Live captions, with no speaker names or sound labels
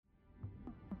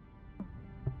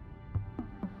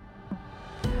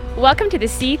Welcome to the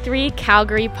C3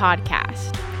 Calgary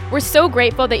podcast. We're so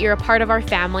grateful that you're a part of our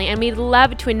family, and we'd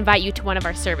love to invite you to one of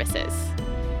our services.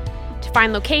 To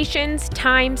find locations,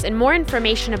 times, and more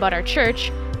information about our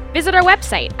church, visit our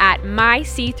website at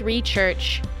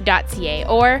myc3church.ca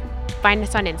or find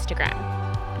us on Instagram.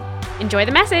 Enjoy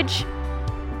the message.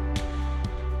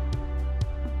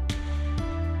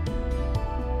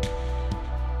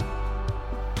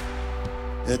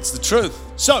 It's the truth.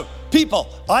 So, people,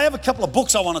 I have a couple of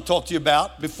books I want to talk to you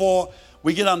about before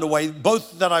we get underway,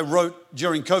 both that I wrote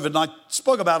during COVID, and I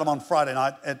spoke about them on Friday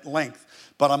night at length,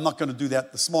 but I'm not going to do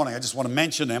that this morning. I just want to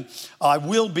mention them. I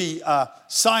will be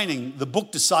signing the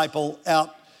book Disciple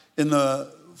out in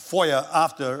the foyer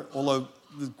after, although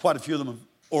quite a few of them have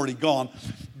already gone.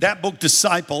 That book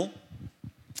Disciple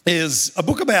is a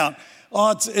book about,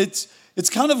 it's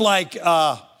kind of like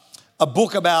a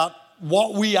book about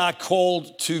what we are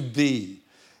called to be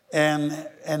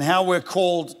and how we're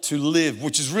called to live,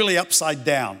 which is really upside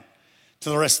down to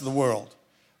the rest of the world.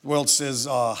 The world says,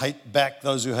 hate back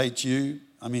those who hate you.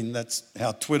 I mean, that's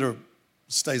how Twitter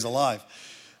stays alive.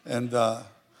 And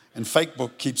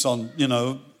Facebook keeps on,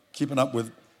 keeping up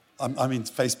with,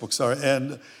 Facebook, sorry,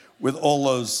 and with all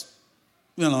those,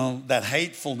 that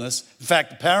hatefulness. In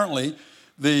fact, apparently,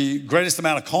 the greatest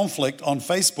amount of conflict on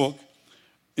Facebook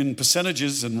in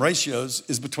percentages and ratios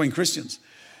is between Christians.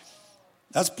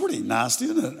 That's pretty nasty,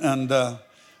 isn't it? And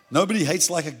nobody hates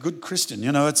like a good Christian.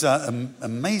 It's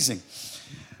amazing.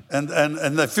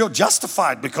 And they feel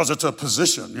justified because it's a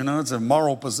position, it's a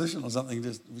moral position or something.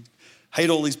 Just we hate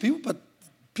all these people, but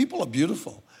people are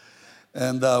beautiful.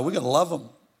 And we got to love them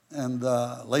and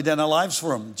lay down our lives for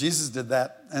them. Jesus did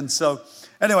that. And so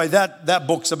anyway, that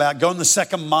book's about going the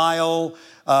second mile,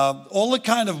 all the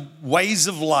kind of ways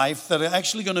of life that are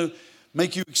actually going to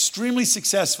make you extremely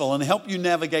successful and help you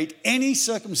navigate any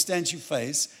circumstance you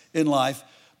face in life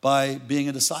by being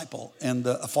a disciple and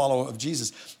a follower of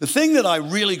Jesus. The thing that I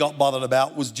really got bothered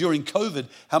about was during COVID,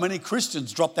 how many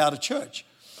Christians dropped out of church.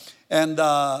 And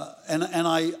I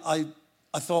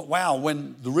thought, wow,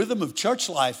 when the rhythm of church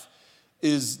life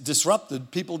is disrupted,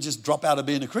 people just drop out of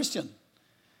being a Christian.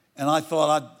 And I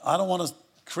thought, I don't want to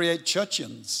create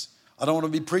churchians. I don't want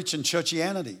to be preaching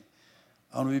churchianity.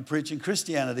 I want to be preaching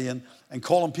Christianity and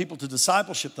calling people to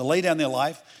discipleship, to lay down their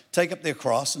life, take up their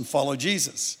cross, and follow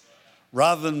Jesus.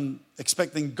 Rather than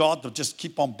expecting God to just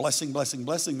keep on blessing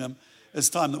them, it's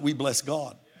time that we bless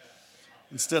God.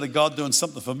 Instead of God doing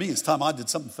something for me, it's time I did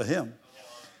something for him.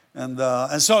 And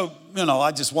so,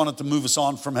 I just wanted to move us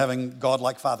on from having God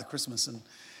like Father Christmas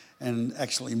and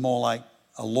actually more like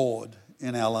a Lord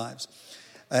in our lives.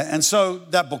 And so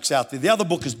that book's out there. The other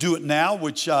book is Do It Now,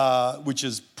 which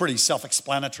is pretty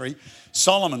self-explanatory.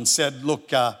 Solomon said,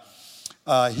 look,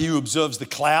 he who observes the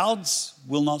clouds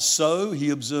will not sow. He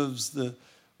observes the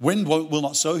wind will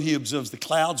not sow. He observes the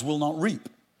clouds will not reap.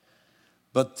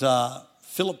 But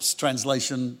Philip's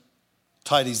translation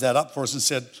tidies that up for us and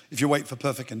said, if you wait for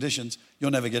perfect conditions,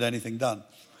 you'll never get anything done.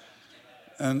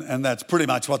 And that's pretty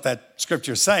much what that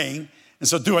scripture is saying. And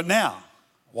so do it now.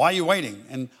 Why are you waiting?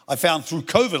 And I found through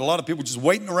COVID, a lot of people just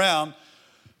waiting around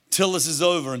till this is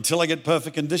over, until I get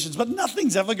perfect conditions. But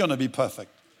nothing's ever going to be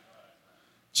perfect.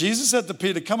 Jesus said to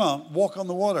Peter, come on, walk on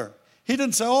the water. He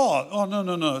didn't say, oh,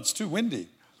 no, it's too windy.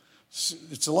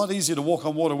 It's a lot easier to walk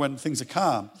on water when things are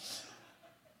calm.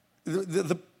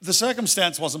 The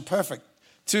circumstance wasn't perfect.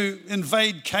 To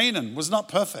invade Canaan was not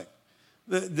perfect.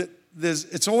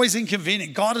 It's always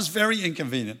inconvenient. God is very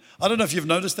inconvenient. I don't know if you've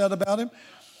noticed that about him.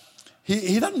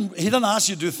 He doesn't ask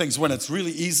you to do things when it's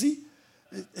really easy.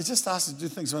 It just asks you to do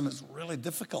things when it's really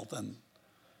difficult. And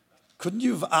couldn't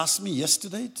you have asked me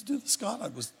yesterday to do this, God? I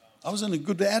was in a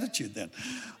good attitude then.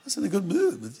 I was in a good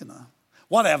mood,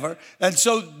 whatever. And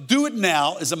so do it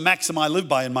now is a maxim I live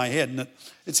by in my head, and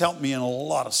it's helped me in a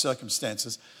lot of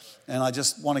circumstances. And I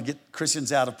just want to get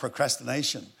Christians out of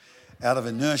procrastination, out of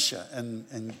inertia,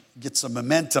 and get some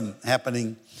momentum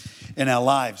happening in our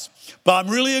lives. But I'm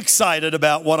really excited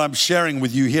about what I'm sharing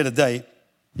with you here today,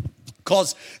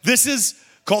 because this is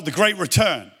called the Great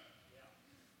Return.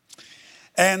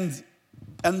 And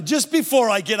just before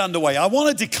I get underway, I want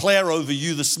to declare over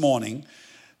you this morning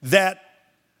that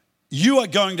you are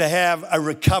going to have a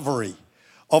recovery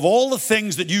of all the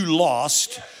things that you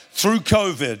lost through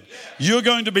COVID. You're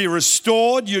going to be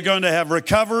restored. You're going to have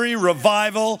recovery,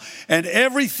 revival, and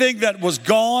everything that was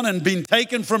gone and been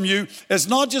taken from you is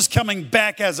not just coming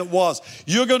back as it was.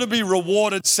 You're going to be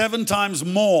rewarded 7 times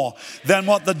more than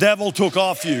what the devil took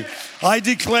off you. I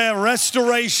declare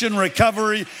restoration,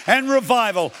 recovery, and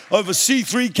revival over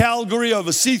C3 Calgary,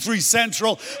 over C3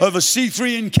 Central, over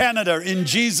C3 in Canada, in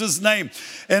Jesus' name.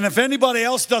 And if anybody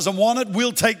else doesn't want it,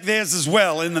 we'll take theirs as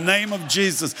well in the name of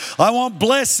Jesus. I want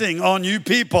blessing on you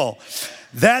people.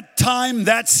 That time,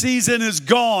 that season is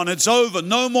gone. It's over.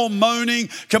 No more moaning,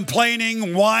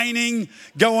 complaining, whining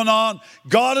going on.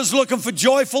 God is looking for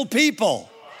joyful people.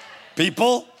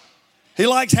 People. He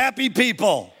likes happy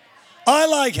people. I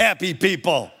like happy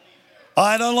people.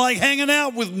 I don't like hanging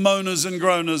out with moaners and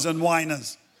groaners and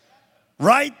whiners.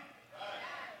 Right?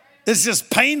 It's just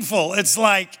painful. It's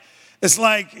like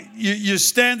you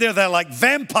stand there, they're like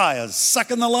vampires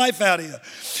sucking the life out of you.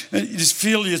 And you just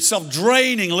feel yourself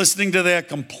draining listening to their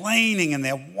complaining and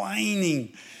their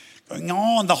whining going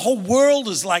on. The whole world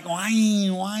is like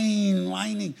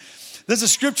whining. There's a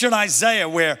scripture in Isaiah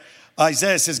where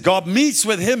Isaiah says, God meets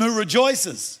with him who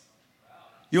rejoices.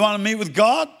 You want to meet with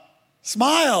God?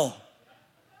 Smile.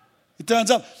 It turns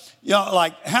up. You know,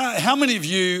 like how many of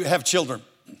you have children?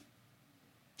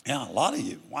 Yeah, a lot of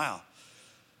you. Wow.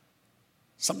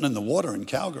 Something in the water in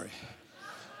Calgary.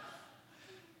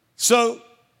 So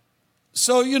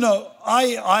you know,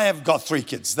 I have got 3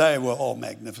 kids. They were all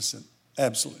magnificent,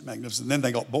 absolutely magnificent. Then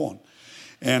they got born,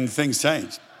 and things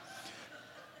changed.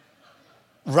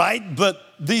 Right? But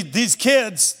these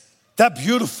kids, they're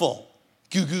beautiful,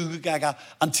 goo goo gaga,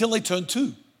 until they turn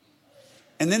 2,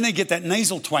 and then they get that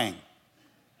nasal twang,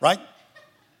 right?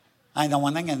 I don't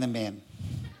want to get the man.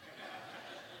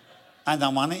 I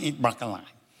don't want to eat broccoli.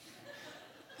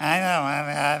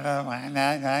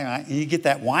 You get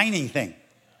that whining thing.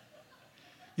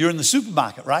 You're in the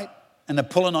supermarket, right? And they're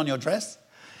pulling on your dress.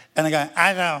 And they go,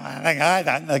 I don't.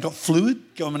 They got fluid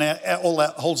going out, all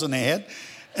that holes in their head.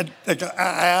 And they go,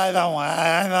 I don't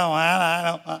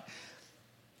want.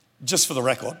 Just for the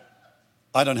record,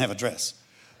 I don't have a dress.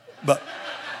 But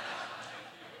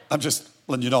I'm just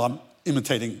letting you know I'm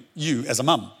imitating you as a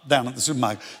mum down at the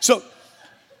supermarket. So,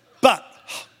 but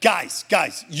guys,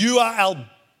 you are Albertians?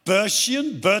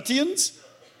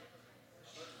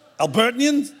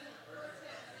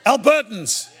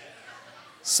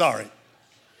 Sorry.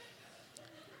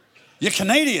 You're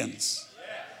Canadians.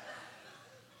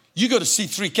 You go to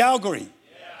C3 Calgary.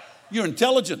 You're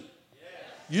intelligent.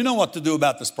 You know what to do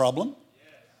about this problem.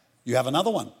 You have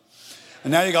another one.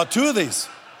 And now you got 2 of these.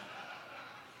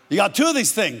 You got 2 of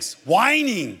these things.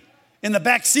 Whining in the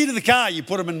back seat of the car. You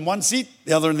put them in one seat,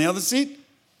 the other in the other seat.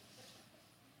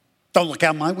 Don't look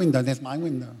out my window, that's my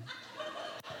window.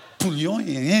 Pull you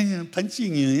on,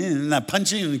 punching you, and they're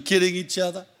punching and kidding each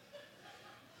other.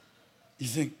 You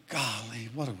think, golly,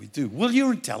 what do we do? Well,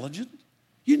 you're intelligent.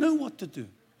 You know what to do.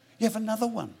 You have another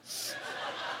one.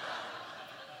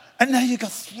 And now you've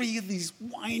got 3 of these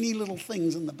whiny little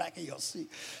things in the back of your seat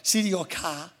of your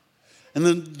car. And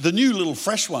then the new little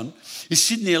fresh one is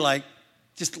sitting there like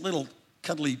just a little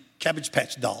cuddly Cabbage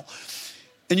Patch doll.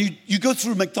 And you go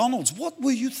through McDonald's. What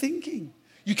were you thinking?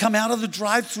 You come out of the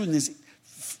drive-thru and there's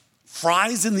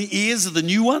fries in the ears of the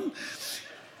new one.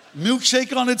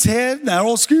 Milkshake on its head. They're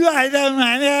all screwed. I don't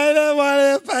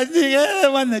want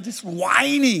to. They're just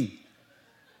whining.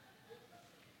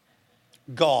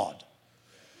 God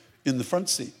in the front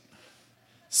seat.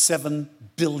 7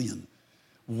 billion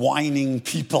whining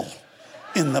people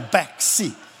in the back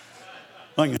seat.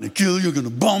 I'm going to kill you, I'm going to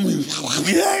bomb you.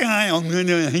 I'm going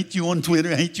to hate you on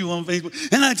Twitter, hate you on Facebook.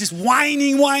 And I'm just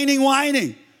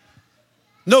whining.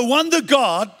 No wonder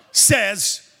God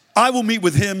says, I will meet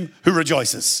with him who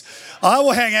rejoices. I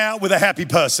will hang out with a happy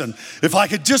person. If I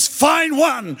could just find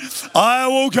one, I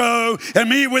will go and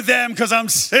meet with them because I'm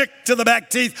sick to the back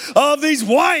teeth of these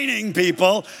whining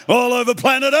people all over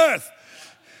planet Earth.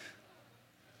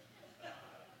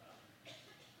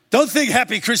 Don't think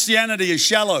happy Christianity is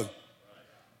shallow.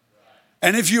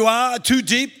 And if you are too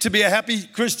deep to be a happy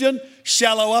Christian,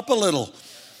 shallow up a little.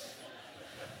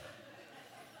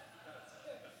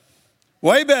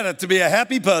 Way better to be a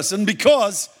happy person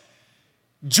because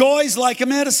joy's like a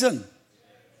medicine.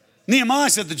 Nehemiah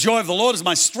said, the joy of the Lord is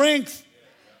my strength.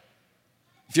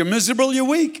 If you're miserable, you're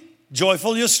weak.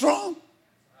 Joyful, you're strong.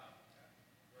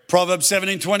 Proverbs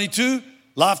 17:22,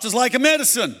 laughter's like a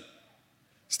medicine.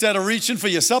 Instead of reaching for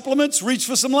your supplements, reach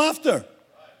for some laughter.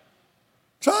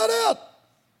 Try it out.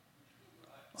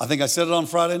 I think I said it on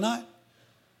Friday night.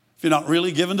 If you're not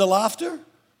really given to laughter,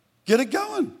 get it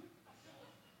going.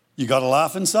 You got a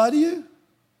laugh inside of you?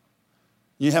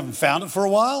 You haven't found it for a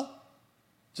while?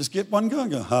 Just get one going.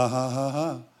 Go, ha, ha, ha,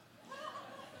 ha.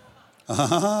 Ha,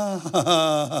 ha,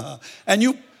 ha, ha. And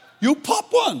you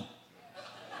pop one.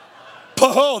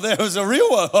 Oh, there was a real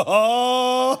one.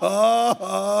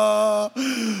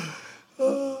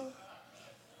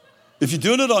 If you're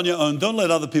doing it on your own, don't let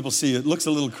other people see it. It looks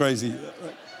a little crazy.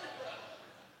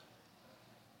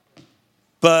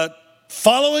 But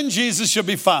following Jesus should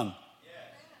be fun.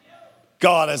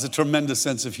 God has a tremendous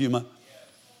sense of humor.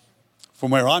 From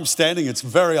where I'm standing, it's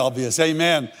very obvious.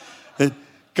 Amen.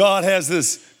 God has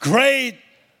this great,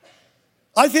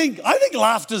 I think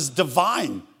laughter's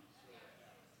divine.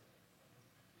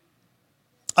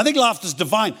 I think laughter's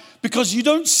divine because you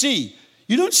don't see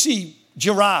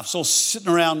giraffes all sitting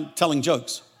around telling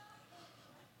jokes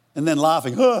and then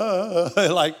laughing.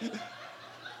 Like,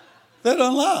 they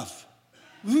don't laugh.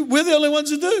 We're the only ones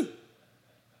who do.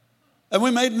 And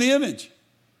we're made in the image.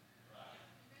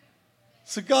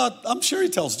 So God, I'm sure he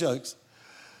tells jokes.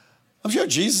 I'm sure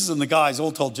Jesus and the guys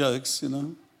all told jokes,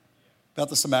 about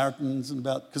the Samaritans and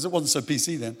because it wasn't so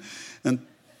PC then. And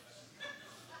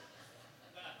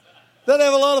they'd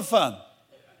have a lot of fun.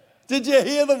 Did you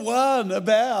hear the one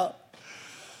about?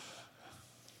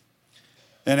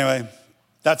 Anyway,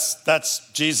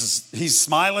 that's Jesus. He's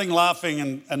smiling,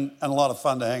 laughing, and a lot of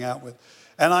fun to hang out with.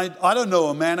 And I don't know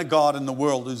a man of God in the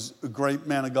world who's a great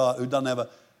man of God who doesn't have an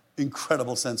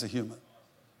incredible sense of humor.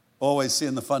 Always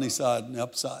seeing the funny side and the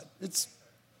upside.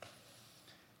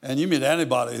 And you meet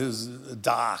anybody who's a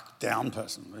dark, down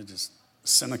person. They're just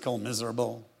cynical,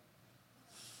 miserable,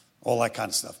 all that kind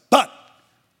of stuff. But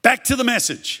back to the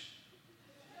message.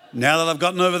 Now that I've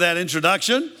gotten over that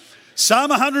introduction, Psalm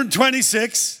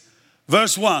 126,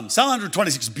 verse 1. Psalm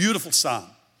 126, beautiful psalm.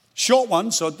 Short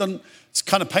one, so it's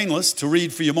kind of painless to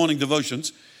read for your morning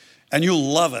devotions, and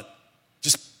you'll love it.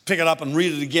 Just pick it up and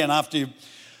read it again after you.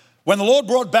 When the Lord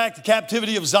brought back the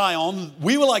captivity of Zion,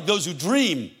 we were like those who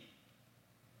dream.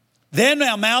 Then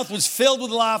our mouth was filled with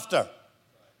laughter,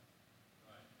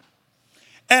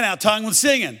 and our tongue was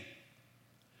singing.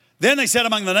 Then they said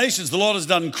among the nations, the Lord has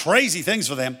done crazy things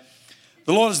for them.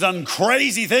 The Lord has done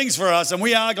crazy things for us, and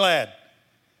we are glad.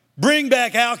 Bring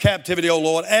back our captivity, O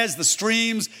Lord, as the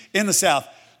streams in the south.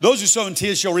 Those who sow in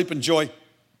tears shall reap in joy.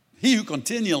 He who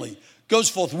continually goes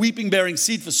forth weeping, bearing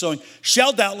seed for sowing,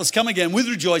 shall doubtless come again with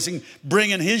rejoicing,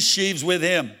 bringing his sheaves with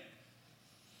him.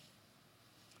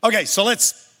 Okay, so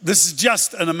this is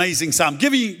just an amazing psalm.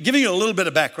 Giving you a little bit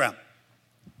of background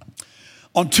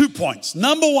on 2 points.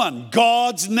 Number one,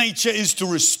 God's nature is to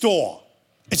restore.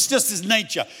 It's just his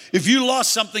nature. If you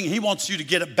lost something, he wants you to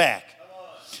get it back.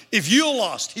 If you're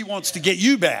lost, he wants to get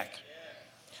you back.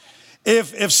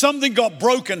 If something got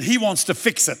broken, he wants to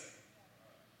fix it.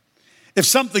 If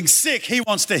something's sick, he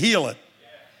wants to heal it.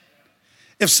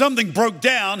 If something broke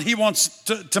down, he wants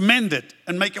to mend it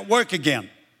and make it work again.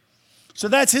 So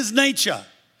that's his nature.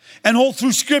 And all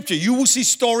through Scripture, you will see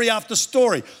story after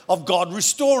story of God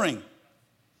restoring.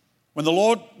 When the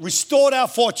Lord restored our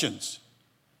fortunes,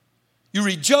 you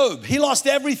read Job, he lost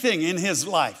everything in his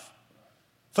life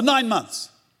for 9 months.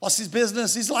 Lost his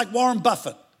business. He's like Warren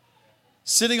Buffett,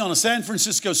 sitting on a San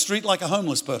Francisco street like a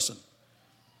homeless person.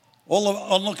 All the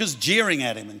onlookers jeering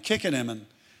at him and kicking him. And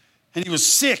he was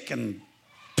sick and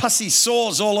pussy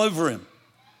sores all over him.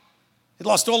 He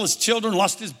lost all his children,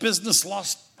 lost his business,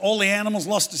 lost all the animals,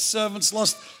 lost his servants,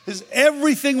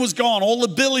 everything was gone. All the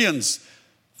billions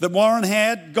that Warren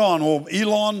had, gone. Or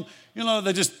Elon,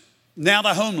 now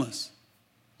they're homeless,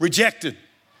 rejected.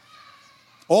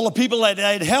 All the people that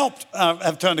they'd helped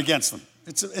have turned against them.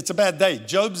 It's a bad day.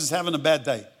 Job's is having a bad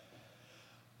day.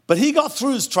 But he got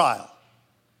through his trial.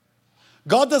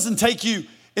 God doesn't take you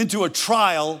into a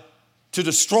trial to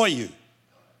destroy you.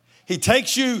 He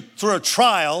takes you through a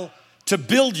trial to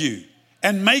build you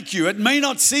and make you. It may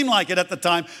not seem like it at the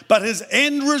time, but his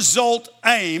end result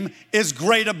aim is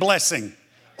greater blessing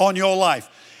on your life.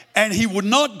 And he would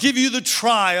not give you the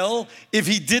trial if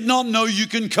he did not know you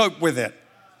can cope with it.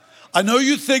 I know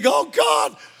you think, oh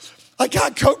God, I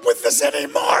can't cope with this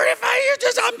anymore.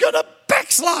 I'm going to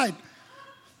backslide.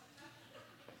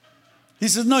 He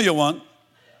says, no, you won't.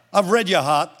 I've read your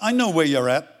heart. I know where you're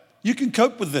at. You can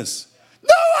cope with this. No,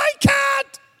 I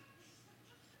can't.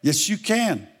 Yes, you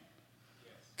can.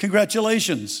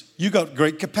 Congratulations. You got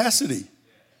great capacity.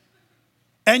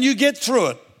 And you get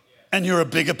through it. And you're a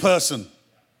bigger person,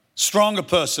 stronger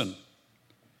person.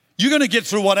 You're going to get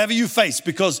through whatever you face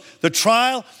because the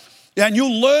trial, and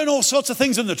you'll learn all sorts of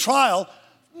things in the trial,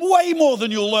 way more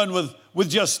than you'll learn with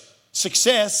just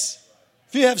success.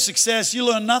 If you have success, you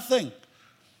learn nothing.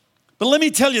 But let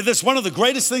me tell you this, one of the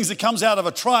greatest things that comes out of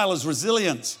a trial is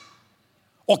resilience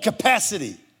or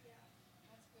capacity.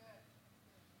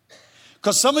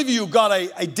 Because some of you have got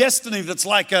a destiny that's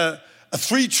like a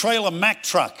 3-trailer Mack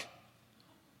truck.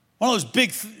 One of those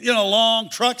big, long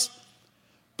trucks.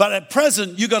 But at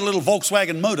present, you got a little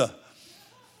Volkswagen motor.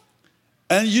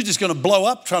 And you're just going to blow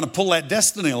up trying to pull that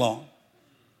destiny along.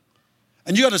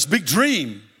 And you got this big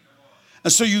dream.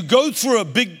 And so you go through a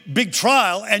big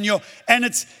trial and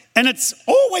it's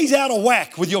always out of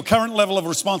whack with your current level of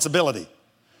responsibility.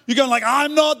 You're going like,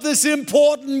 I'm not this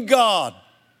important, God.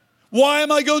 Why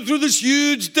am I going through this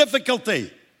huge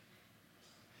difficulty?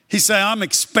 He's saying, I'm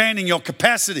expanding your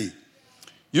capacity.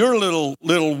 You're a little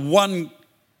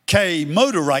 1K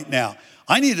motor right now.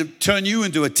 I need to turn you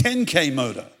into a 10K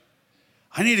motor.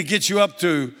 I need to get you up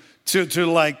to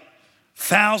like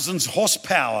thousands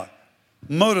horsepower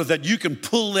motor that you can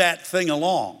pull that thing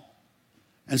along.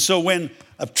 And so when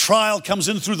a trial comes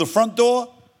in through the front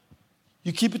door,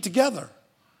 you keep it together.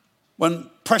 When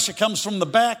pressure comes from the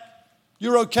back,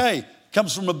 you're okay.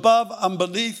 Comes from above,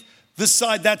 underneath, this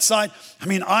side, that side. I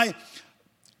mean, I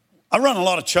run a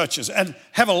lot of churches and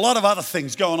have a lot of other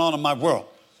things going on in my world.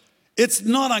 It's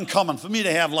not uncommon for me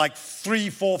to have like 3,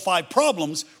 4, 5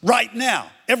 problems right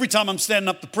now, every time I'm standing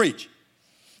up to preach,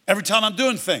 every time I'm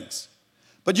doing things.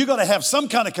 But you got to have some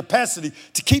kind of capacity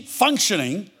to keep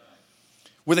functioning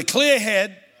with a clear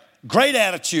head, great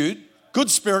attitude, good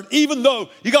spirit, even though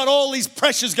you got all these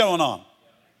pressures going on.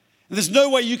 And there's no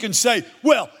way you can say,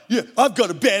 well, yeah, I've got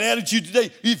a bad attitude today.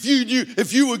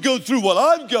 If you were going through what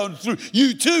I'm going through,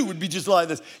 you too would be just like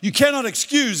this. You cannot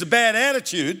excuse a bad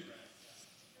attitude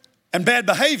and bad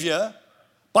behavior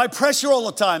by pressure all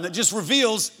the time. That just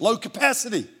reveals low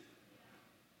capacity.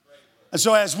 And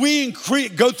so as we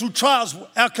go through trials,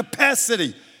 our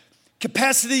capacity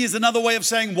is another way of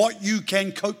saying what you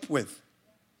can cope with.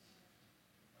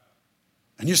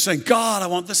 And you're saying, God, I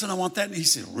want this and I want that. And he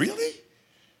said, really?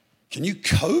 Can you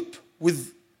cope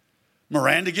with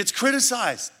Miranda gets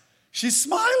criticized? She's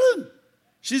smiling.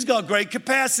 She's got great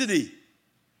capacity.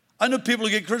 I know people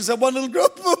who get criticized, one little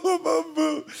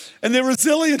girl, and their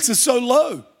resilience is so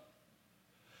low.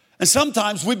 And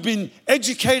sometimes we've been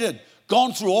educated,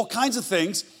 gone through all kinds of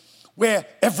things where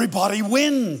everybody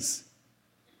wins.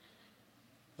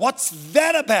 What's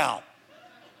that about?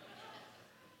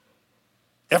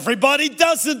 Everybody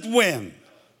doesn't win.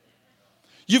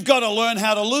 You've got to learn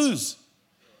how to lose.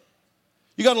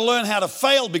 You've got to learn how to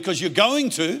fail because you're going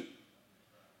to.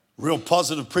 Real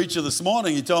positive preacher this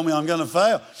morning, he told me I'm going to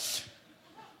fail.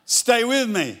 Stay with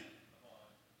me.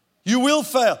 You will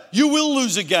fail. You will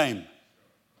lose a game.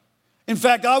 In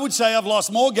fact, I would say I've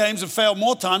lost more games and failed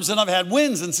more times than I've had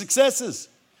wins and successes.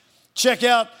 Check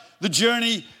out the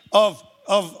journey of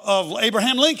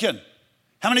Abraham Lincoln.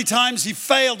 How many times he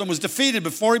failed and was defeated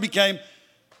before he became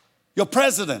your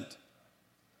president.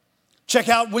 Check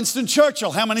out Winston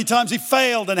Churchill, how many times he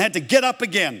failed and had to get up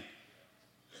again.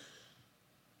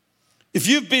 If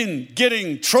you've been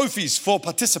getting trophies for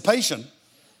participation,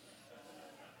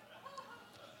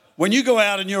 when you go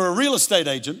out and you're a real estate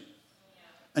agent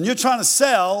and you're trying to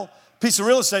sell a piece of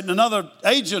real estate and another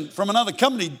agent from another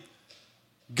company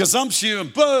gazumps you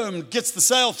and boom, gets the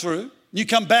sale through, and you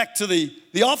come back to the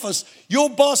office, your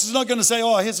boss is not going to say,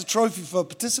 oh, here's a trophy for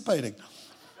participating.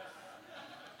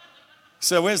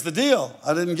 So where's the deal?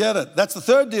 I didn't get it. That's the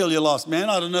third deal you lost, man.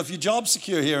 I don't know if your job's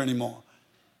secure here anymore.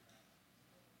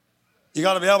 You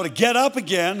got to be able to get up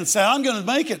again and say, I'm going to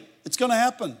make it. It's going to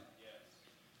happen.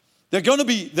 There are going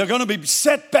to be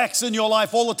setbacks in your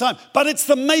life all the time, but it's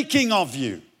the making of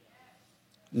you.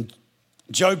 And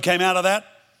Job came out of that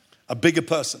a bigger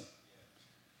person.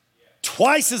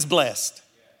 Twice as blessed.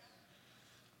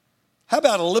 How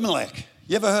about Elimelech?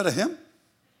 You ever heard of him?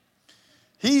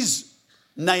 He's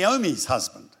Naomi's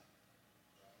husband.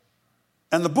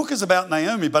 And the book is about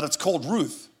Naomi, but it's called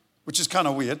Ruth, which is kind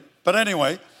of weird. But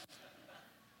anyway,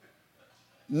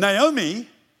 Naomi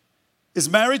is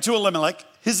married to Elimelech.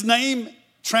 His name,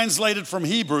 translated from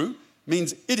Hebrew,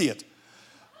 means idiot.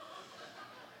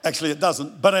 Actually, it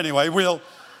doesn't. But anyway,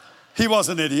 he was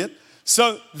an idiot.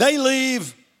 So they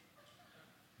leave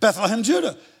Bethlehem,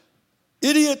 Judah.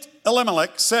 Idiot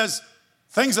Elimelech says,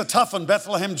 things are tough in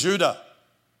Bethlehem, Judah.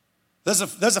 There's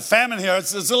a famine here.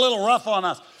 It's a little rough on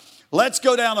us. Let's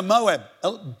go down to Moab.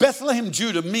 Bethlehem,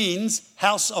 Judah means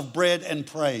house of bread and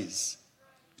praise.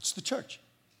 It's the church.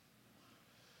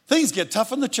 Things get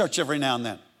tough in the church every now and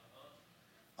then.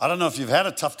 I don't know if you've had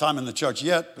a tough time in the church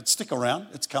yet, but stick around.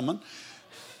 It's coming.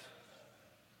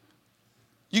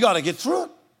 You got to get through it.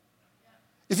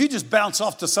 If you just bounce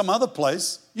off to some other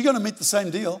place, you're going to meet the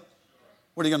same deal.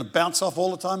 What, are you going to bounce off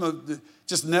all the time? Or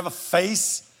just never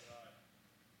face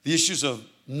the issues of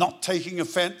not taking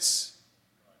offense?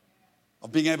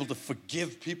 of being able to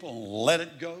forgive people and let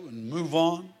it go and move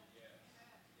on.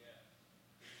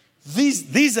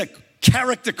 These are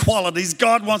character qualities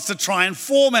God wants to try and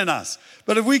form in us.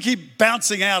 But if we keep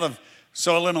bouncing out of,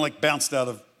 so Elimelech bounced out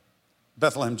of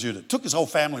Bethlehem, Judah, took his whole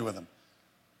family with him.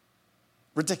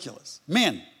 Ridiculous.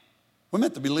 Men, we're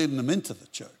meant to be leading them into the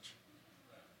church.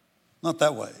 Not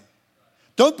that way.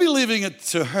 Don't be leaving it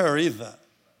to her either.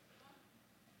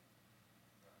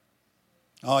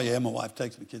 Oh yeah, my wife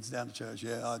takes my kids down to church.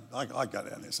 Yeah, I go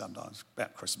down there sometimes,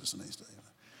 about Christmas and Easter.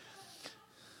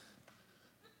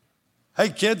 Hey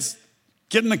kids,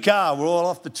 get in the car. We're all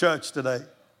off to church today.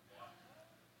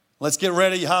 Let's get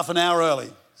ready half an hour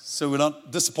early so we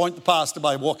don't disappoint the pastor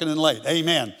by walking in late.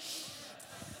 Amen.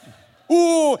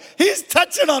 Ooh, he's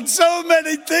touching on so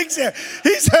many things here.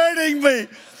 He's hurting me.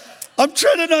 I'm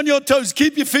treading on your toes.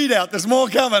 Keep your feet out. There's more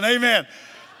coming. Amen.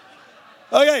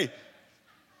 Okay.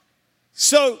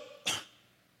 So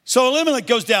Elimelech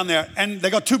goes down there, and they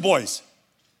got two boys,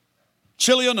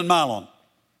 Chilion and Mahlon.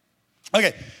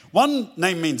 Okay, one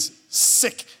name means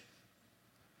sick.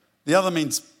 The other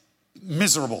means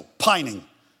miserable, pining,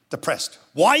 depressed.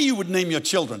 Why you would name your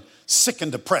children sick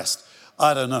and depressed,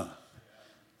 I don't know.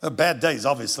 They're bad days,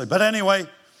 obviously. But anyway,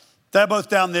 they're both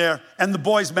down there, and the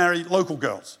boys marry local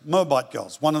girls, Moabite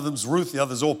girls. One of them's Ruth, the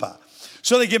other's Orpah.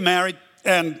 So they get married,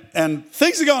 and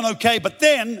things are going okay, but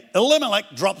then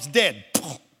Elimelech drops dead,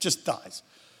 just dies.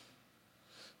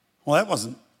 Well, that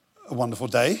wasn't a wonderful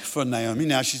day for Naomi.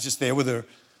 Now she's just there with her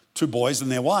two boys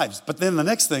and their wives. But then the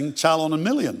next thing, Chalon and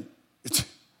Milion. It's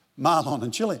Mahlon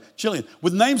and Chilion.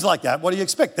 With names like that, what do you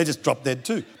expect? They just drop dead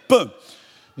too. Boom.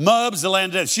 Moab's the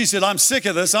land dead. She said, I'm sick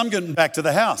of this. I'm getting back to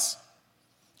the house.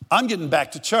 I'm getting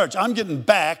back to church. I'm getting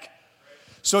back.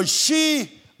 So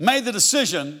she made the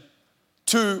decision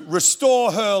to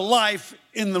restore her life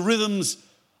in the rhythms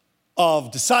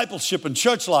of discipleship and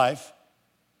church life.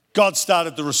 God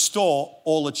started to restore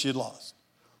all that she had lost.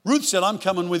 Ruth said, I'm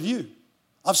coming with you.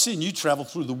 I've seen you travel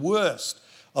through the worst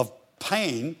of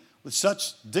pain with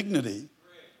such dignity.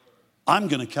 I'm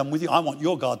going to come with you. I want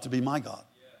your God to be my God.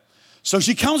 So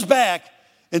she comes back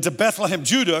into Bethlehem,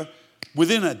 Judah,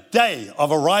 within a day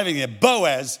of arriving there.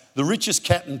 Boaz, the richest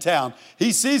cat in town,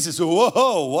 he sees this.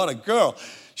 Whoa, what a girl.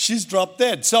 She's dropped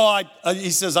dead. So he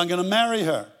says, I'm going to marry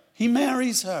her. He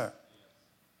marries her.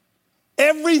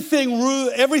 Everything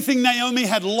Naomi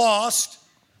had lost,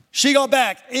 she got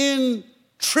back in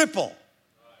triple.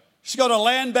 She got her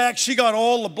land back. She got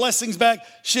all the blessings back.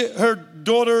 Her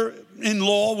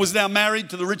daughter-in-law was now married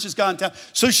to the richest guy in town.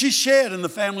 So she shared in the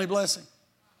family blessing.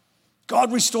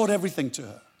 God restored everything to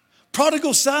her.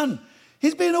 Prodigal son,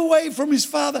 he's been away from his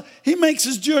father. He makes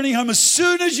his journey home. As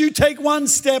soon as you take one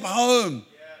step home,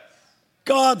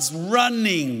 God's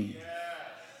running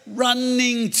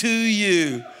to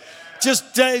you.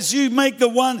 Just as you make the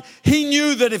one, he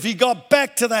knew that if he got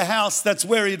back to the house, that's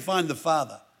where he'd find the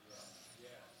father.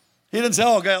 He didn't say,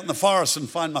 I'll go out in the forest and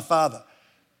find my father.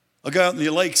 I'll go out in the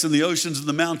lakes and the oceans and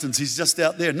the mountains. He's just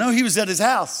out there. No, he was at his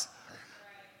house.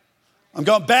 I'm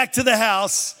going back to the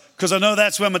house because I know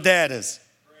that's where my dad is.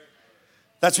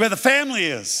 That's where the family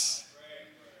is.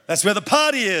 That's where the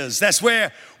party is. That's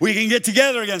where we can get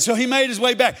together again. So he made his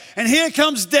way back. And here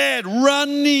comes dad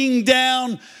running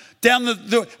down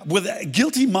with a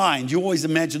guilty mind. You always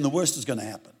imagine the worst is going to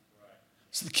happen.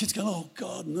 So the kid's going, oh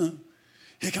God, no.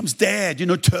 Here comes dad,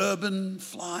 turban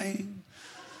flying,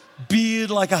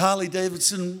 beard like a Harley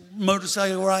Davidson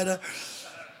motorcycle rider,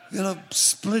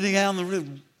 splitting out the river,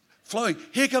 flowing.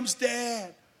 Here comes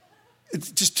dad.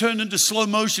 It just turned into slow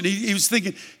motion. He was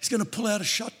thinking, he's going to pull out a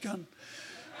shotgun.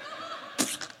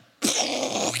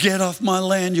 Get off my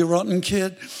land, you rotten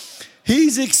kid.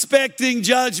 He's expecting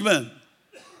judgment.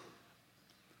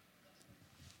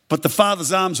 But the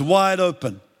father's arms wide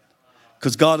open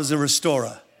because God is a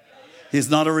restorer. He's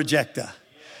not a rejecter.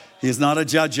 He is not a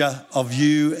judger of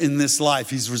you in this life.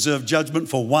 He's reserved judgment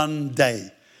for one day,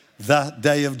 the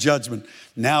day of judgment.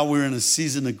 Now we're in a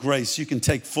season of grace. You can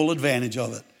take full advantage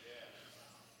of it.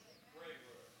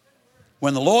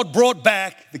 When the Lord brought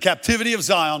back the captivity of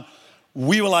Zion,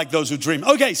 we were like those who dream.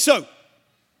 Okay, so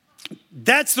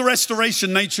that's the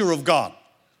restoration nature of God.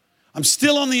 I'm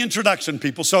still on the introduction,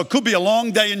 people, so it could be a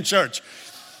long day in church.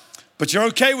 But you're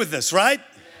okay with this, right?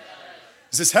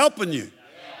 Is this helping you?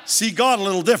 See God a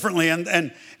little differently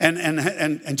and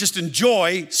just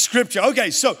enjoy Scripture.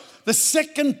 Okay, so the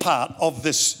second part of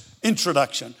this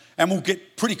introduction, and we'll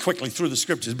get pretty quickly through the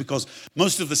Scriptures because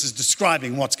most of this is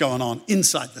describing what's going on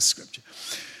inside the Scripture.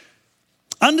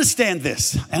 Understand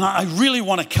this, and I really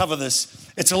want to cover this.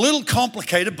 It's a little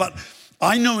complicated, but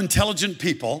I know intelligent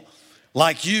people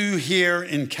like you here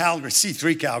in Calgary,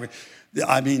 C3 Calgary.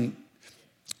 I mean,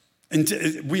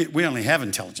 We only have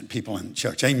intelligent people in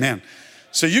church. Amen.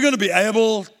 So you're going to be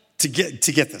able to get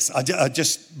this.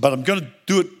 But I'm going to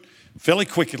do it fairly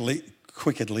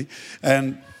quickly,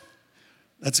 and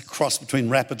that's a cross between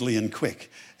rapidly and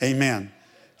quick. Amen.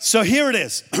 So here it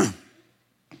is.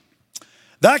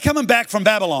 They're coming back from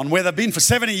Babylon, where they've been for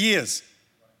 70 years.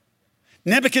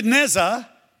 Nebuchadnezzar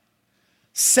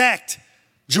sacked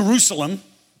Jerusalem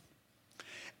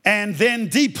and then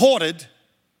deported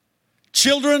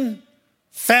children,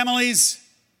 families,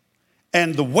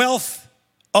 and the wealth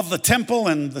of the temple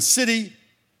and the city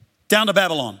down to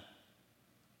Babylon.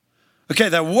 Okay,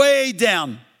 they're way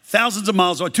down, thousands of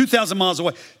miles away, 2,000 miles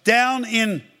away, down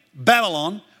in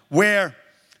Babylon, where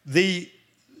a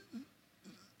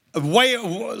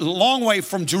long way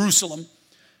from Jerusalem.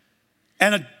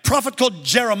 And a prophet called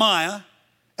Jeremiah,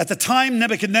 at the time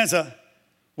Nebuchadnezzar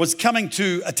was coming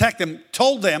to attack them,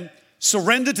 told them,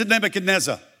 surrender to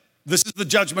Nebuchadnezzar. This is the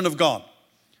judgment of God.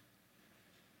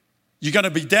 You're going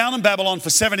to be down in Babylon for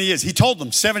 70 years. He told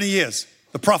them 70 years.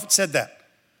 The prophet said that.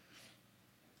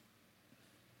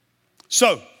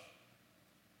 So,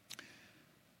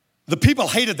 the people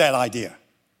hated that idea.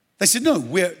 They said, no,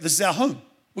 this is our home.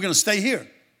 We're going to stay here.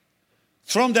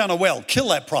 Throw him down a well. Kill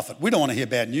that prophet. We don't want to hear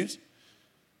bad news.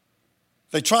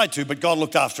 They tried to, but God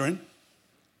looked after him.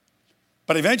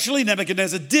 But eventually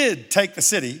Nebuchadnezzar did take the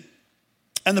city,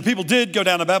 and the people did go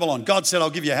down to Babylon. God said, I'll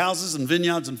give you houses and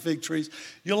vineyards and fig trees.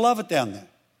 You'll love it down there.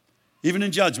 Even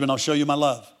in judgment, I'll show you my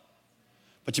love.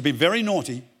 But you've been very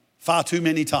naughty far too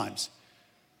many times.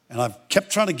 And I've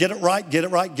kept trying to get it right,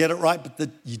 but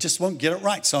you just won't get it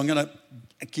right. So I'm going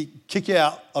to kick you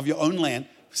out of your own land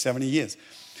for 70 years.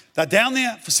 They're down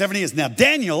there for 70 years. Now,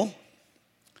 Daniel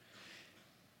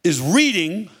is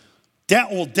reading.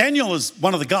 Daniel is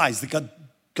one of the guys that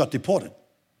got deported.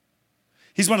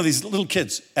 He's one of these little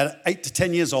kids at 8 to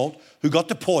 10 years old who got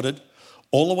deported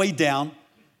all the way down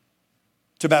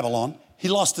to Babylon. He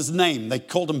lost his name. They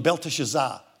called him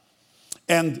Belteshazzar.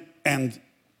 And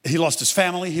he lost his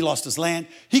family. He lost his land.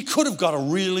 He could have got a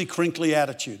really crinkly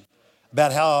attitude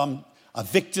about how I'm a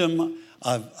victim.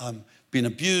 I've been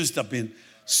abused.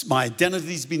 My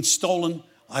identity's been stolen.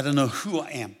 I don't know who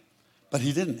I am. But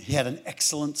he didn't. He had an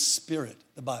excellent spirit,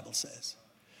 the Bible says.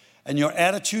 And your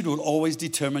attitude will always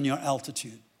determine your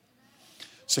altitude.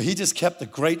 So he just kept a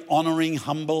great honoring,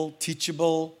 humble,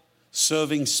 teachable,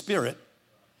 serving spirit.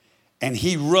 And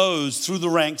he rose through the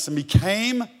ranks and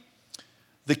became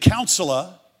the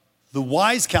counselor, the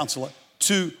wise counselor,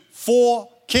 to 4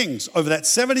 kings. Over that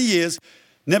 70 years,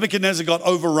 Nebuchadnezzar got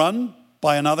overrun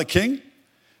by another king.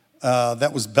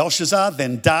 That was Belshazzar,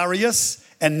 then Darius,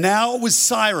 and now it was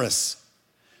Cyrus.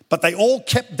 But they all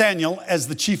kept Daniel as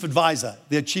the chief advisor,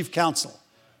 their chief counsel,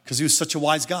 because he was such a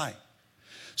wise guy.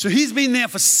 So he's been there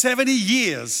for 70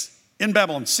 years in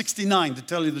Babylon, 69 to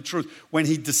tell you the truth, when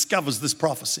he discovers this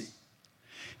prophecy.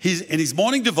 He's in his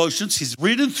morning devotions, he's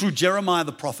reading through Jeremiah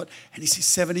the prophet, and he sees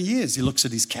 70 years. He looks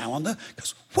at his calendar,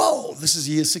 goes, whoa, this is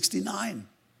year 69.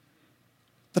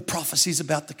 The prophecy's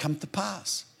about to come to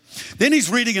pass. Then he's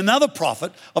reading another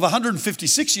prophet of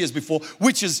 156 years before,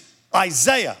 which is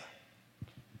Isaiah.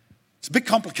 It's a bit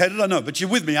complicated, I know, but you're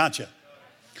with me, aren't you?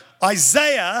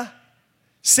 Isaiah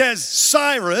says,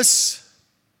 Cyrus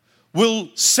will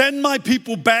send my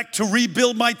people back to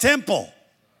rebuild my temple.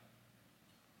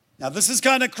 Now, this is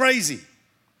kind of crazy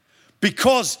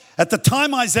because at the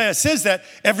time Isaiah says that,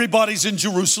 everybody's in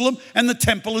Jerusalem and the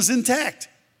temple is intact.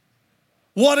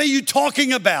 What are you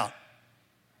talking about?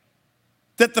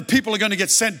 That the people are going to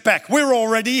get sent back. We're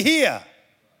already here.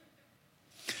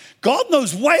 God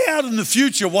knows way out in the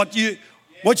future what you're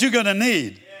going to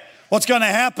need, what's going to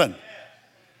happen.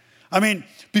 I mean,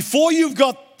 before you've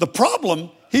got the problem,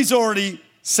 he's already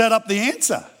set up the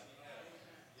answer.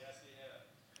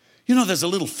 You know, there's a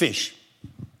little fish.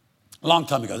 A long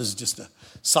time ago, this is just a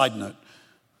side note.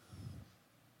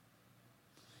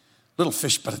 Little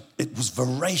fish, but it was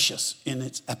voracious in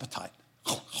its appetite.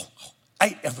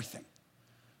 Ate everything.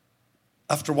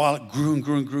 After a while, it grew and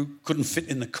grew and grew. Couldn't fit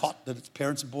in the cot that its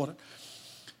parents had bought it.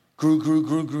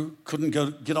 Grew. Couldn't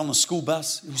get on the school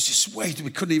bus. It was just way too.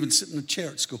 We couldn't even sit in a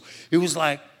chair at school. It was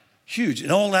like huge.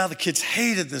 And all the other kids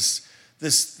hated this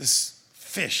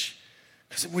fish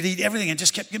because it would eat everything and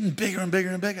just kept getting bigger and bigger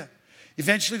and bigger.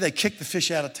 Eventually, they kicked the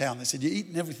fish out of town. They said, "You're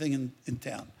eating everything in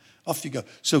town. Off you go."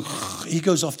 So he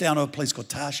goes off down to a place called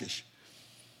Tarshish.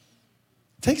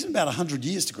 It takes him about 100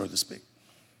 years to grow this big.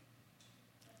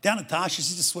 Down at Tarshish,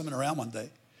 he's just swimming around one day.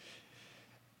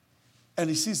 And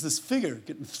he sees this figure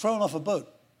getting thrown off a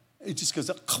boat. He just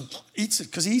goes up, eats it,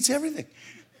 because he eats everything.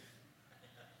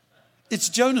 It's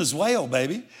Jonah's whale,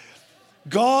 baby.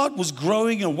 God was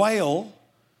growing a whale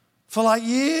for like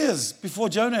years before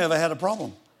Jonah ever had a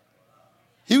problem.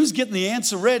 He was getting the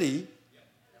answer ready.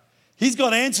 He's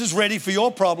got answers ready for your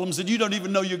problems that you don't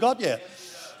even know you got yet.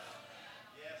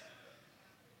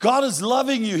 God is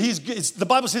loving you. The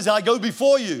Bible says, I go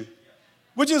before you,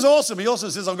 which is awesome. He also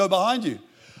says, I'll go behind you.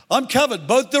 I'm covered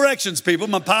both directions, people.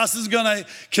 My past is going to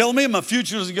kill me and my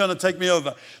future is going to take me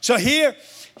over. So here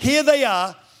they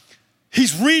are.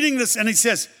 He's reading this and he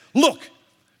says, look,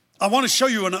 I want to show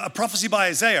you a prophecy by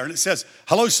Isaiah. And it says,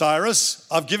 hello, Cyrus,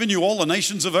 I've given you all the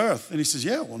nations of earth. And he says,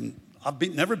 yeah, well, I've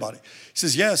beaten everybody. He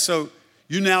says, yeah, so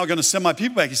you now are going to send my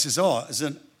people back. He says, as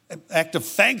an act of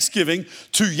thanksgiving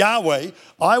to Yahweh,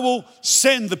 I will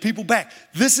send the people back.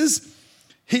 This is,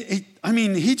 he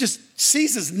just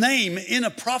sees his name in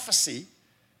a prophecy.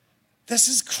 This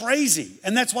is crazy.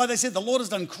 And that's why they said the Lord has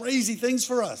done crazy things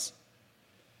for us.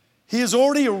 He has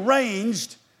already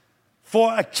arranged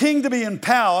for a king to be in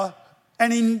power,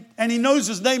 and he knows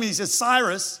his name, and he says,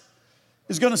 Cyrus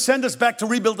is going to send us back to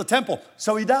rebuild the temple.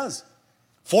 So he does.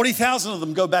 40,000 of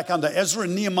them go back under Ezra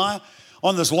and Nehemiah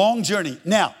on this long journey.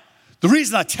 Now, the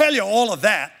reason I tell you all of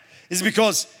that is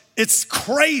because it's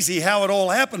crazy how it all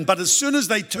happened, but as soon as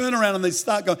they turn around and they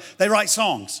start going, they write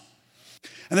songs.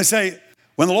 And they say,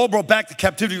 when the Lord brought back the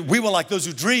captivity, we were like those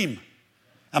who dream.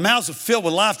 Our mouths were filled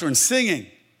with laughter and singing.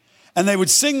 And they would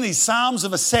sing these psalms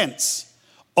of ascents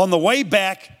on the way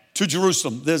back to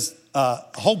Jerusalem. There's a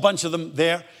whole bunch of them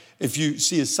there. If you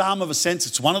see a psalm of ascents,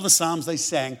 it's one of the psalms they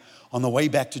sang on the way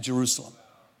back to Jerusalem.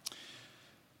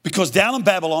 Because down in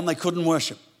Babylon, they couldn't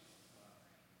worship.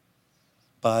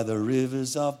 By the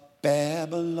rivers of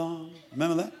Babylon.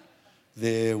 Remember that?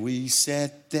 There we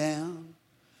sat down.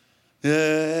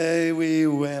 There we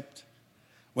wept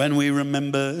when we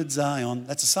remembered Zion.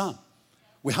 That's a psalm.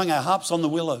 We hung our harps on the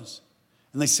willows.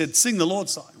 And they said, sing the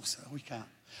Lord's song. We said, we can't.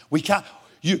 We can't.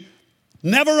 You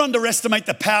never underestimate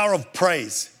the power of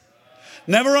praise.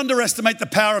 Never underestimate the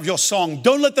power of your song.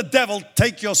 Don't let the devil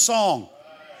take your song.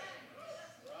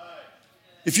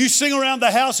 If you sing around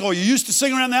the house, or you used to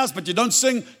sing around the house, but you don't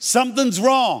sing, something's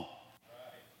wrong.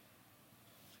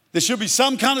 There should be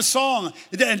some kind of song.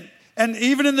 And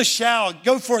even in the shower,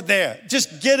 go for it there.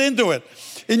 Just get into it.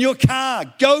 In your car,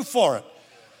 go for it.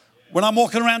 When I'm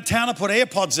walking around town, I put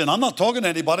AirPods in. I'm not talking to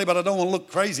anybody, but I don't want to look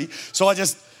crazy. So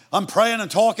I'm praying and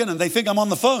talking, and they think I'm on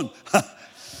the phone.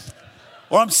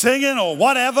 Or I'm singing or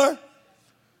whatever.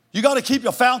 You got to keep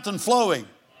your fountain flowing.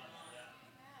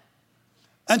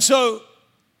 And so,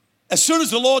 as soon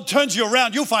as the Lord turns you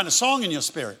around, you'll find a song in your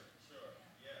spirit.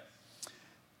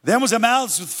 Then was our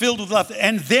mouths filled with laughter.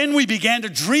 And then we began to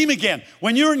dream again.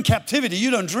 When you're in captivity,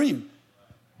 you don't dream.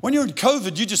 When you're in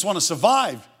COVID, you just want to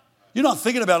survive. You're not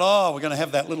thinking about, we're going to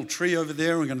have that little tree over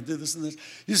there. We're going to do this and this.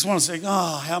 You just want to say,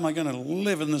 how am I going to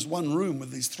live in this one room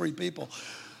with these three people?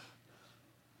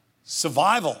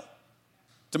 Survival.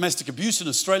 Domestic abuse in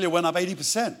Australia went up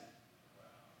 80%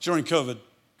 during COVID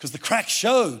because the cracks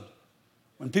showed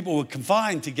when people were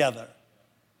confined together.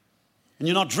 And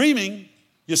you're not dreaming,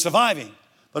 you're surviving.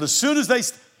 But as soon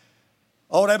as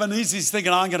old Ebenezer's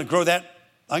thinking, I'm going to grow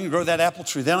that apple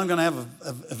tree. Then I'm going to have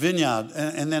a vineyard.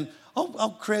 And then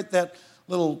I'll create that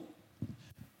little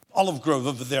olive grove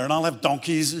over there. And I'll have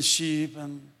donkeys and sheep.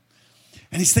 And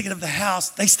he's thinking of the house.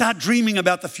 They start dreaming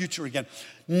about the future again.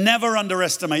 Never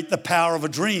underestimate the power of a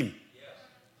dream.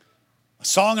 A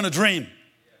song and a dream.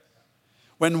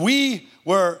 When we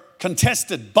were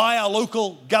contested by our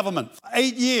local government for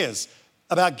 8 years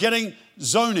about getting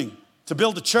zoning to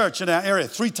build a church in our area.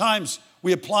 3 times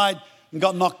we applied and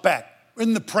got knocked back.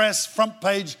 In the press, front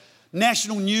page,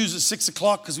 national news at 6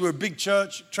 o'clock because we were a big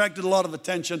church, attracted a lot of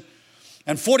attention.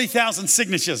 And 40,000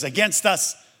 signatures against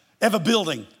us ever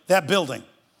building that building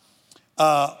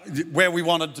where we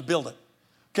wanted to build it.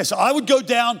 Okay, so I would go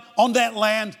down on that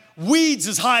land, weeds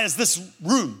as high as this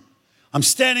room. I'm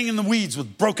standing in the weeds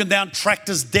with broken down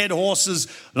tractors, dead horses,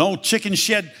 an old chicken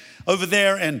shed over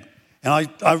there. And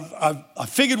I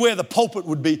figured where the pulpit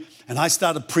would be, and I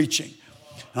started preaching.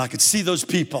 And I could see those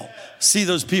people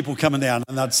coming down.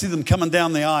 And I'd see them coming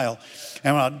down the aisle.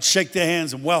 And I'd shake their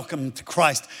hands and welcome them to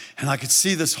Christ. And I could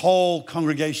see this whole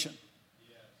congregation.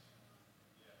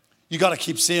 You got to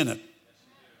keep seeing it.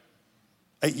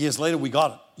 8 years later, we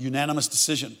got it. Unanimous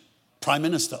decision. Prime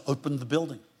Minister opened the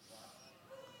building.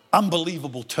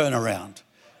 Unbelievable turnaround.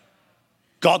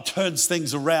 God turns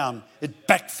things around. It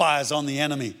backfires on the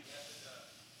enemy.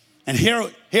 And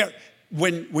here,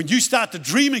 when you start to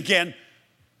dream again,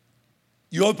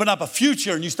 you open up a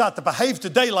future and you start to behave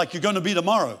today like you're going to be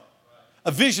tomorrow.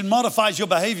 A vision modifies your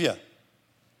behavior.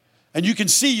 And you can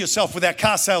see yourself with that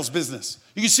car sales business.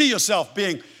 You can see yourself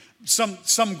being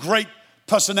some great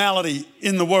personality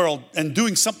in the world and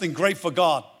doing something great for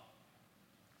God.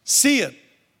 See it.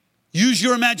 Use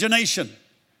your imagination.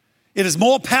 It is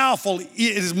more powerful. It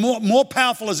is more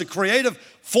powerful as a creative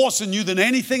force in you than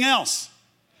anything else,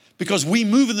 because we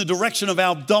move in the direction of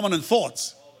our dominant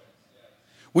thoughts.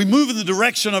 We move in the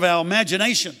direction of our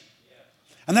imagination.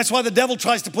 And that's why the devil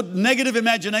tries to put negative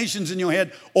imaginations in your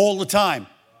head all the time,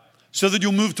 so that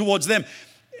you'll move towards them.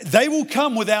 They will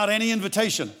come without any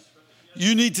invitation.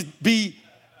 You need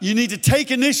to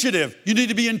take initiative. You need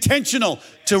to be intentional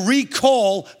to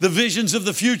recall the visions of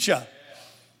the future.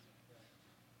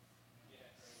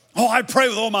 Oh, I pray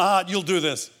with all my heart you'll do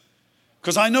this.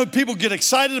 Because I know people get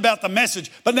excited about the message,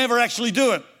 but never actually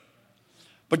do it.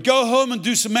 But go home and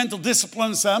do some mental discipline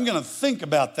and say, I'm going to think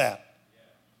about that.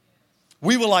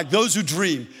 We were like those who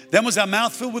dream. Then was our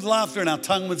mouth filled with laughter and our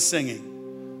tongue with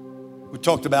singing. We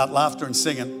talked about laughter and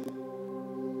singing.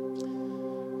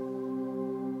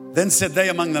 Then said they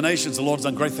among the nations, the Lord has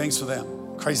done great things for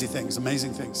them. Crazy things,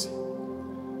 amazing things.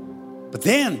 But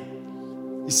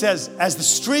then he says, as the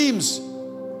streams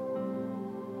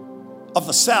of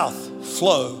the south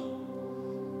flow,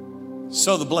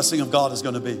 so the blessing of God is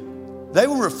going to be. They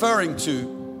were referring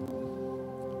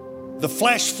to the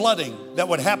flash flooding that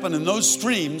would happen in those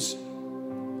streams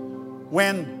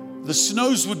when the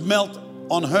snows would melt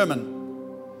on Hermon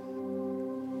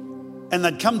and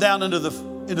they'd come down into the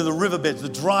riverbeds, the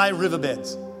dry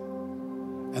riverbeds.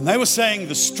 And they were saying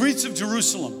the streets of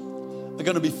Jerusalem are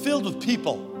going to be filled with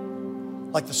people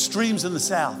like the streams in the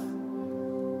south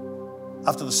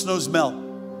after the snows melt.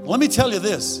 Let me tell you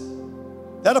this,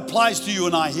 that applies to you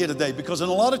and I here today, because in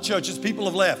a lot of churches, people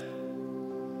have left.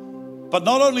 But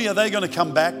not only are they going to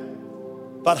come back,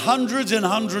 but hundreds and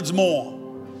hundreds more.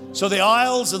 So the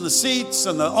aisles and the seats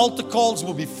and the altar calls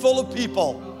will be full of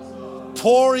people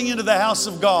pouring into the house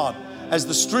of God. As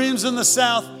the streams in the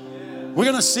south, we're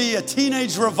going to see a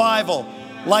teenage revival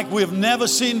like we've never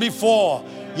seen before.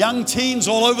 Young teens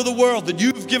all over the world that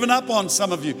you've given up on,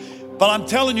 some of you. But I'm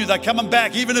telling you, they're coming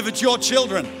back, even if it's your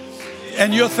children.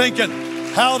 And you're thinking,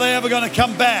 how are they ever going to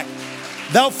come back?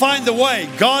 They'll find the way.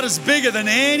 God is bigger than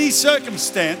any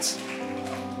circumstance.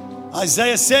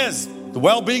 Isaiah says, the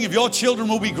well-being of your children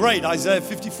will be great. Isaiah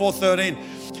 54:13.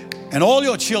 And all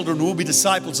your children will be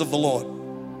disciples of the Lord.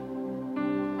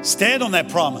 Stand on that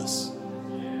promise.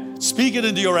 Speak it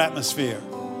into your atmosphere.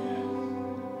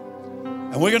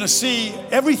 And we're going to see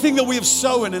everything that we have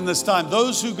sown in this time.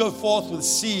 Those who go forth with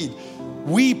seed,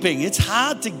 weeping. It's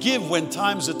hard to give when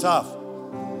times are tough.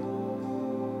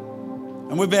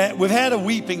 And we've had a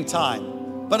weeping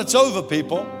time, but it's over,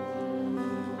 people.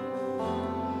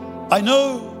 I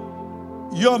know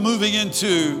you're moving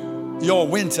into your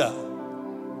winter,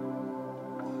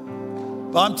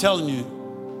 but I'm telling you,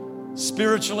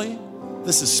 spiritually,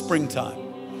 this is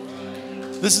springtime.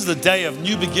 This is the day of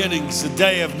new beginnings, the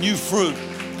day of new fruit,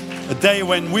 a day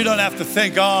when we don't have to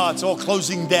think, it's all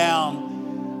closing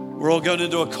down. We're all going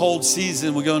into a cold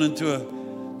season. We're going into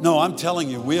No, I'm telling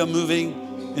you, we are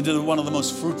moving into one of the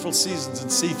most fruitful seasons in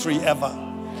C3 ever.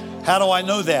 How do I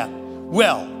know that?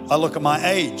 Well, I look at my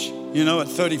age. You know, at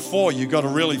 34, you've got to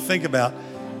really think about.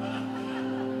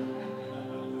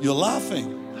 You're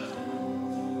laughing.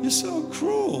 You're so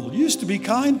cruel. You used to be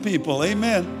kind people.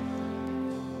 Amen.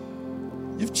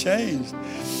 You've changed.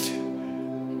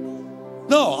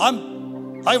 No,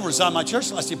 I resigned my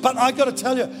church last year, but I got to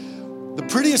tell you, the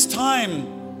prettiest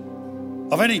time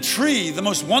of any tree, the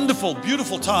most wonderful,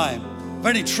 beautiful time of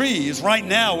any tree is right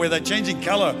now, where they're changing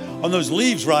color on those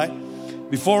leaves, right?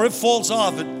 Before it falls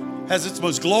off, it has its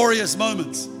most glorious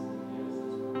moments.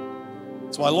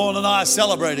 That's why Lorne and I are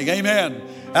celebrating. Amen.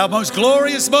 Our most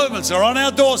glorious moments are on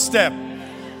our doorstep.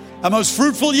 Our most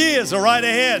fruitful years are right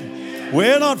ahead.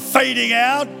 We're not fading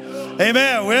out.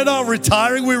 Amen. We're not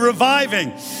retiring. We're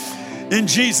reviving in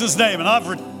Jesus' name. And I've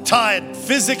retired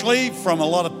physically from a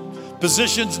lot of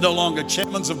positions, no longer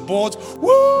chairmen of boards.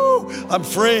 Woo! I'm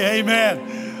free.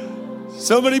 Amen.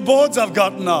 So many boards I've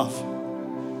gotten off.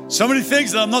 So many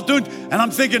things that I'm not doing. And I'm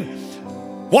thinking,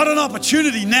 what an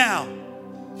opportunity now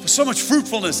for so much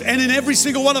fruitfulness. And in every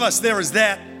single one of us, there is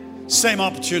that same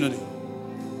opportunity.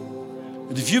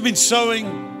 And if you've been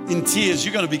sowing in tears,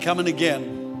 you're going to be coming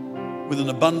again with an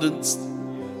abundance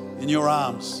in your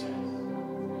arms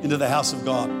into the house of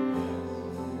God.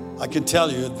 I can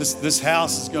tell you, this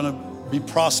house is going to be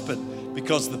prospered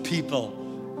because the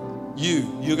people,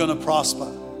 you're going to prosper.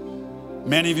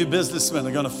 Many of you businessmen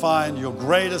are going to find your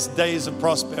greatest days of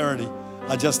prosperity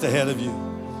are just ahead of you.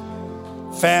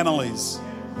 Families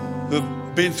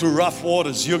who've been through rough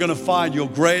waters, you're going to find your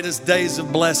greatest days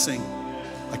of blessing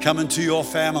are coming to your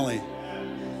family.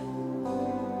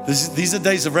 These are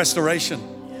days of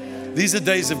restoration. These are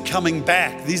days of coming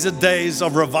back. These are days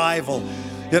of revival.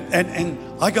 And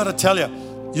I got to tell you,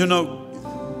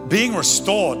 being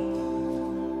restored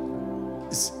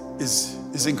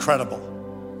is incredible.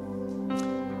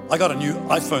 I got a new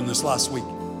iPhone this last week,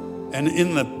 and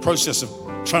in the process of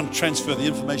trying to transfer the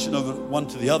information over one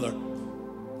to the other,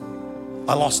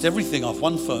 I lost everything off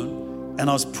one phone, and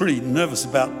I was pretty nervous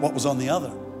about what was on the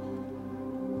other.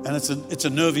 And it's a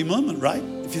nervy moment, right?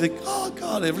 If you think, oh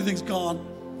God, everything's gone.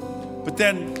 But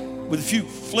then with a few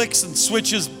flicks and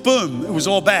switches, boom, it was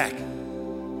all back.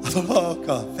 I thought, oh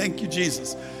God, thank you,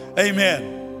 Jesus.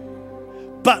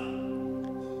 Amen. But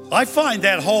I find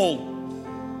that whole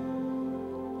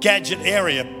gadget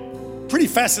area pretty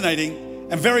fascinating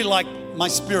and very like my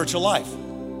spiritual life.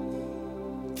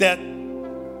 That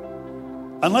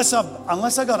unless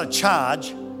I got a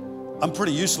charge, I'm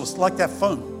pretty useless, like that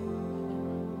phone.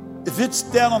 If it's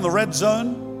down on the red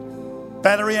zone,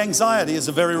 battery anxiety is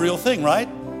a very real thing, right?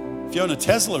 If you own a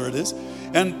Tesla, it is.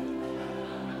 And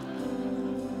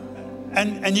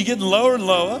you're getting lower and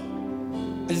lower,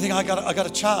 and you think, I got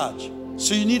to charge.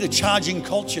 So you need a charging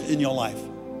culture in your life,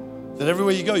 that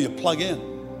everywhere you go, you plug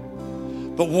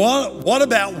in. But what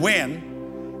about when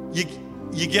you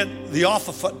get the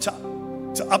offer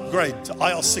to upgrade to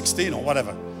iOS 16 or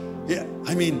whatever? Yeah,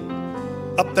 I mean,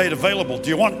 update available. Do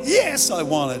you want it? Yes, I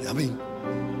want it. I mean,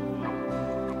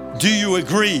 do you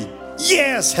agree?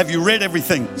 Yes. Have you read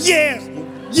everything? Yes.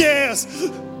 Yes.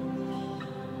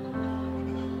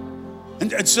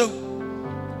 And so,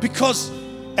 because,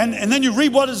 and then you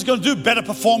read what it's going to do, better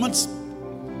performance,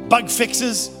 bug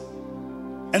fixes,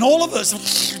 and all of us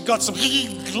have got some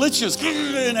glitches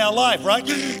in our life, right?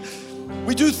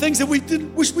 We do things that we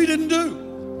wish we didn't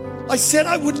do. I said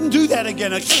I wouldn't do that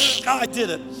again. I did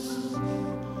it.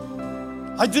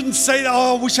 I didn't say,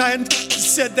 I wish I hadn't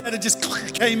said that. It just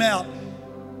came out.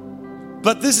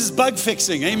 But this is bug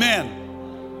fixing.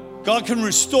 Amen. God can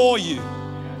restore you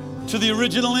to the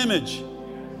original image.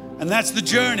 And that's the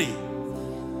journey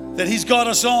that He's got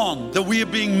us on, that we're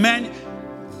being made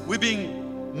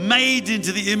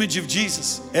into the image of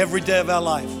Jesus every day of our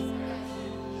life.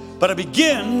 But it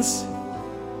begins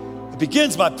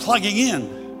by plugging in,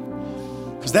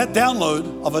 because that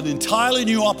download of an entirely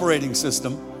new operating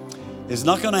system is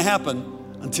not going to happen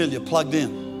until you're plugged in.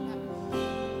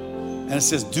 And it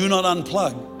says, do not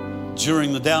unplug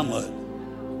during the download.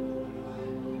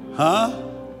 Huh?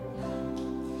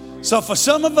 So for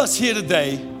some of us here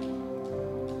today,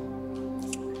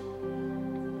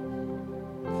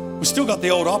 we still got the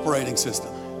old operating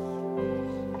system.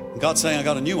 And God's saying, I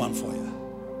got a new one for you.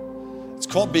 It's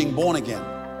called being born again.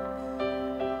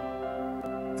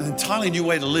 An entirely new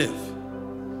way to live.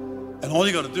 And all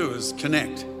you got to do is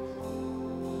connect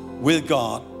with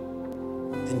God,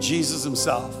 and Jesus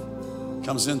Himself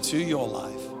comes into your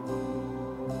life,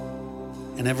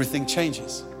 and everything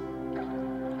changes.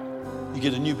 You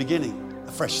get a new beginning,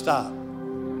 a fresh start.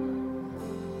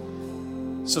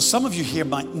 So some of you here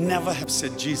might never have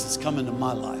said, Jesus, come into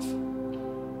my life.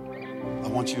 I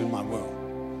want you in my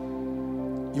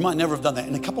world. You might never have done that.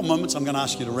 In a couple moments, I'm going to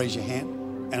ask you to raise your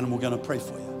hand, and we're going to pray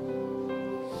for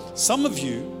you. Some of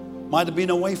you might have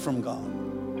been away from God.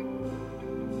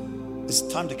 It's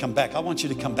time to come back. I want you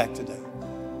to come back today. I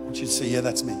want you to say, yeah,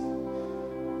 that's me,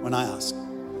 when I ask.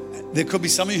 There could be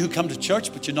some of you who come to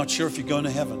church, but you're not sure if you're going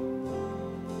to heaven.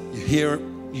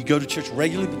 You go to church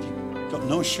regularly, but you've got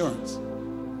no assurance.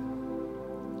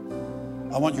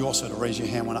 I want you also to raise your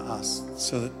hand when I ask,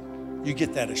 so that you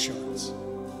get that assurance,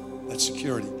 that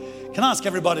security. Can I ask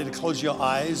everybody to close your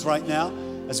eyes right now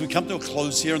as we come to a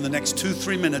close here in the next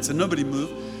 2-3 minutes, and nobody move.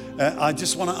 I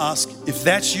just want to ask, if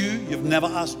that's you've never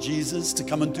asked Jesus to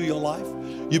come into your life,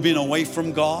 you've been away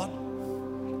from God,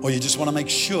 or you just want to make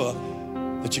sure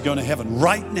that you're going to heaven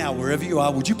right now, wherever you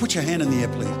are, would you put your hand in the air,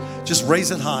 please? Just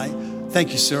raise it high.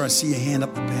 Thank you, sir. I see your hand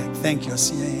up the back. Thank you. I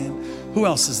see your hand. Who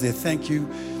else is there? Thank you.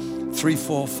 3,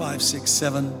 4, 5, 6,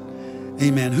 7.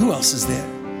 Amen. Who else is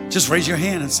there? Just raise your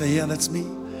hand and say, yeah, that's me.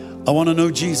 I want to know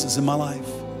Jesus in my life.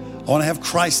 I want to have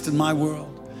Christ in my world.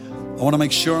 I want to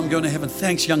make sure I'm going to heaven.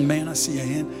 Thanks, young man. I see your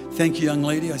hand. Thank you, young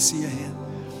lady. I see your hand.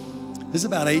 There's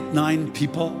about 8, 9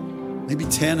 people, maybe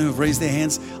 10 who have raised their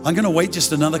hands. I'm going to wait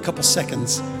just another couple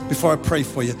seconds before I pray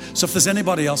for you. So if there's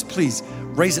anybody else, please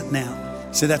raise it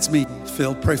now. Say, that's me,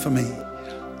 Phil. Pray for me.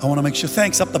 I want to make sure.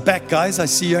 Thanks. Up the back, guys. I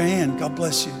see your hand. God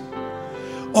bless you.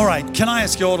 All right. Can I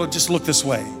ask you all to just look this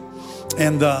way?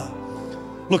 And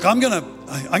look, I'm going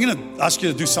to ask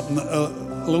you to do something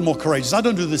a little more courageous. I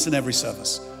don't do this in every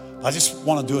service. I just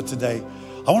want to do it today.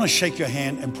 I want to shake your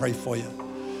hand and pray for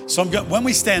you. So when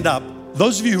we stand up,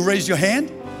 those of you who raised your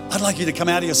hand, I'd like you to come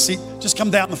out of your seat. Just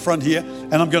come down the front here,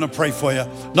 and I'm going to pray for you.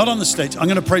 Not on the stage. I'm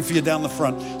going to pray for you down the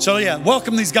front. So yeah,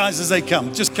 welcome these guys as they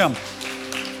come. Just come.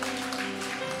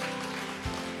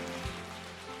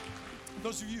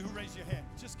 Those of you who raise your hand,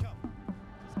 just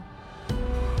come.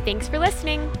 Thanks for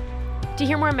listening. To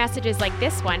hear more messages like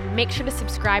this one, make sure to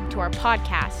subscribe to our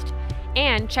podcast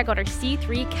and check out our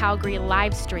C3 Calgary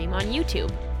live stream on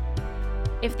YouTube.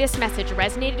 If this message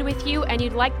resonated with you and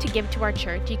you'd like to give to our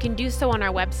church, you can do so on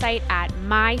our website at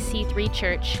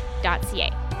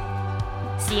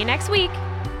myc3church.ca. See you next week.